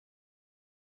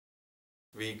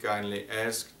we kindly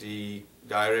ask the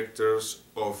directors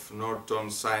of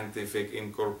Norton Scientific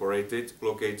Inc.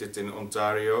 located in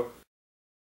Ontario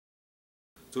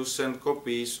to send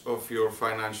copies of your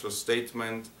financial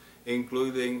statement,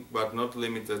 including but not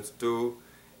limited to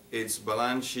its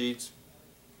balance sheet,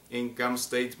 income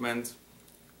statement,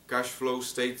 cash flow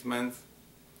statement,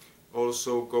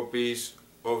 also copies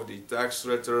of the tax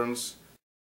returns.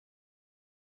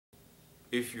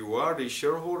 If you are the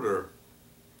shareholder,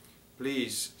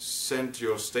 please send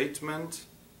your statement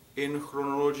in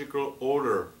chronological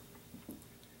order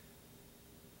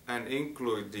and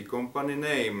include the company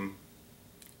name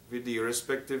with the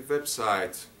respective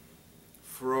website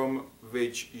from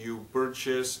which you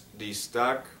purchase the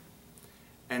stock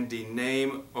and the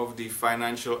name of the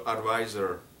financial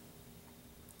advisor.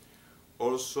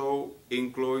 Also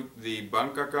include the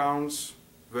bank accounts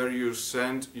where you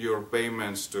send your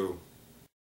payments to.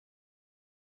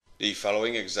 The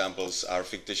following examples are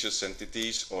fictitious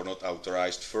entities or not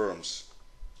authorized firms.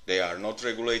 They are not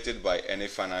regulated by any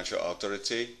financial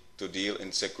authority to deal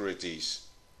in securities.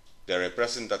 Their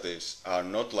representatives are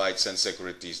not licensed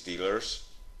securities dealers,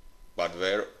 but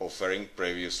were offering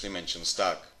previously mentioned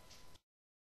stock.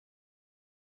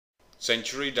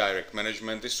 Century Direct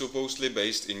Management is supposedly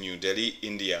based in New Delhi,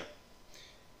 India.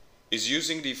 Is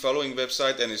using the following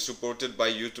website and is supported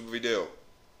by YouTube video.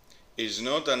 Is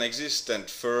not an existent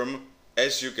firm,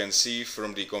 as you can see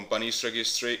from the Companies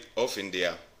Registry of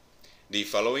India. The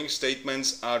following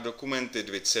statements are documented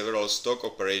with several stock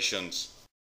operations.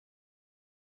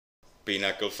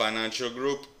 Pinnacle Financial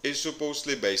Group is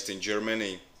supposedly based in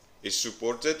Germany. Is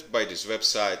supported by this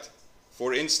website.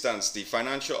 For instance, the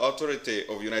Financial Authority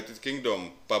of United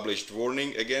Kingdom published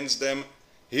warning against them.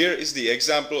 Here is the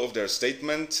example of their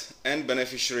statement and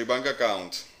beneficiary bank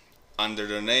account under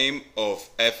the name of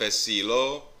FSC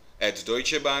Law at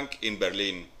Deutsche Bank in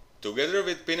Berlin. Together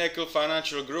with Pinnacle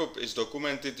Financial Group is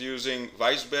documented using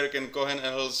Weisberg Cohen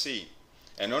LLC,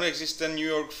 a non-existent New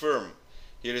York firm.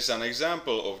 Here is an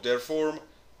example of their form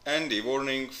and the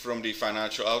warning from the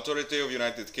Financial Authority of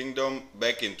United Kingdom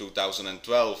back in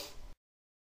 2012.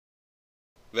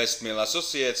 Westmill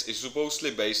Associates is supposedly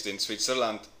based in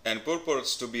Switzerland and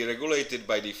purports to be regulated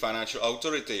by the Financial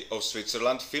Authority of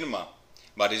Switzerland FINMA,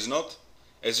 but is not,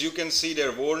 as you can see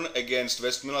their warn against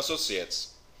Westmill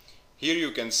Associates. Here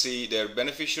you can see their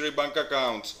beneficiary bank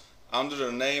account under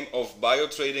the name of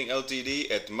Biotrading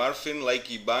Ltd at Marfin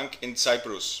Laiki Bank in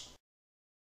Cyprus.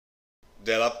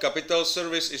 Delap Capital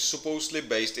Service is supposedly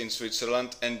based in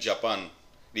Switzerland and Japan.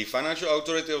 The Financial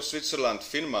Authority of Switzerland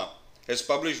FINMA has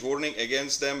published warning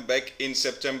against them back in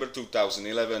September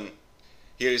 2011.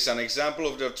 Here is an example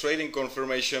of their trading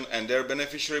confirmation and their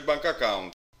beneficiary bank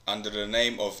account under the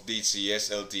name of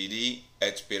DCS Ltd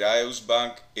at Piraeus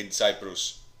Bank in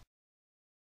Cyprus.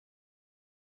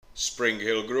 Spring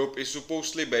Hill Group is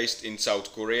supposedly based in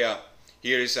South Korea.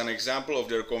 Here is an example of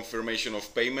their confirmation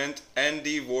of payment and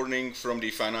the warning from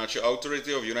the Financial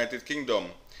Authority of United Kingdom.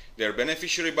 Their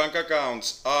beneficiary bank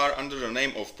accounts are under the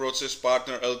name of Process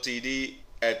Partner Ltd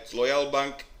at Loyal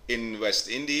Bank in West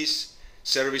Indies,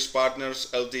 Service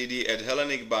Partners Ltd at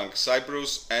Hellenic Bank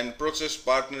Cyprus, and Process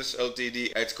Partners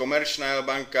Ltd at Komerčnaja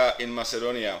Banka in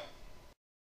Macedonia.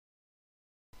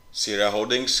 Sierra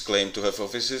Holdings claim to have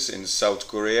offices in South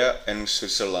Korea and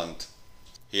Switzerland.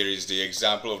 Here is the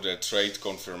example of their trade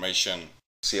confirmation.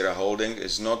 Sierra Holding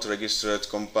is not a registered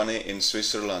company in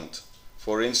Switzerland.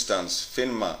 For instance,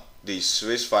 FINMA, the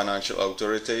Swiss Financial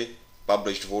Authority,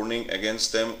 published warning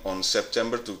against them on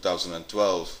September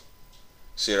 2012.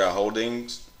 Sierra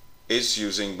Holdings is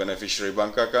using beneficiary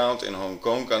bank account in Hong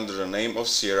Kong under the name of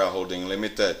Sierra Holding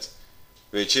Limited,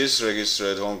 which is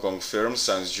registered Hong Kong firm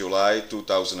since July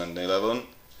 2011,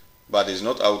 but is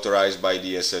not authorized by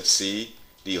the SFC,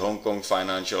 the Hong Kong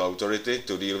Financial Authority,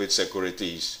 to deal with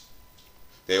securities.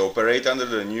 They operate under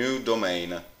the new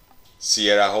domain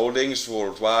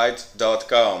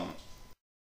sierraholdingsworldwide.com.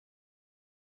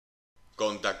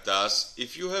 Contact us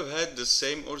if you have had the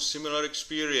same or similar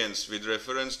experience with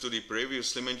reference to the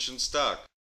previously mentioned stock.